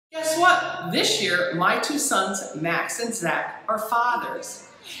what? This year, my two sons, Max and Zach, are fathers.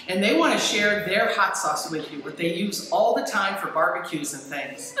 And they want to share their hot sauce with you, what they use all the time for barbecues and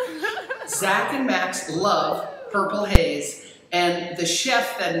things. Zach and Max love Purple Haze, and the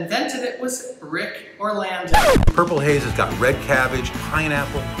chef that invented it was Rick Orlando. Purple Haze has got red cabbage,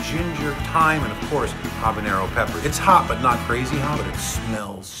 pineapple, ginger, thyme, and of course, habanero pepper. It's hot, but not crazy hot, but it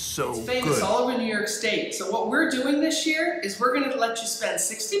smells so good. It's famous all over New York State. So what we're doing this year is we're going to let you spend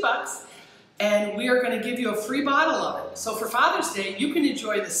 $60, and we are going to give you a free bottle of it. So for Father's Day, you can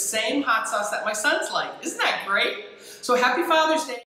enjoy the same hot sauce that my sons like. Isn't that great? So happy Father's Day.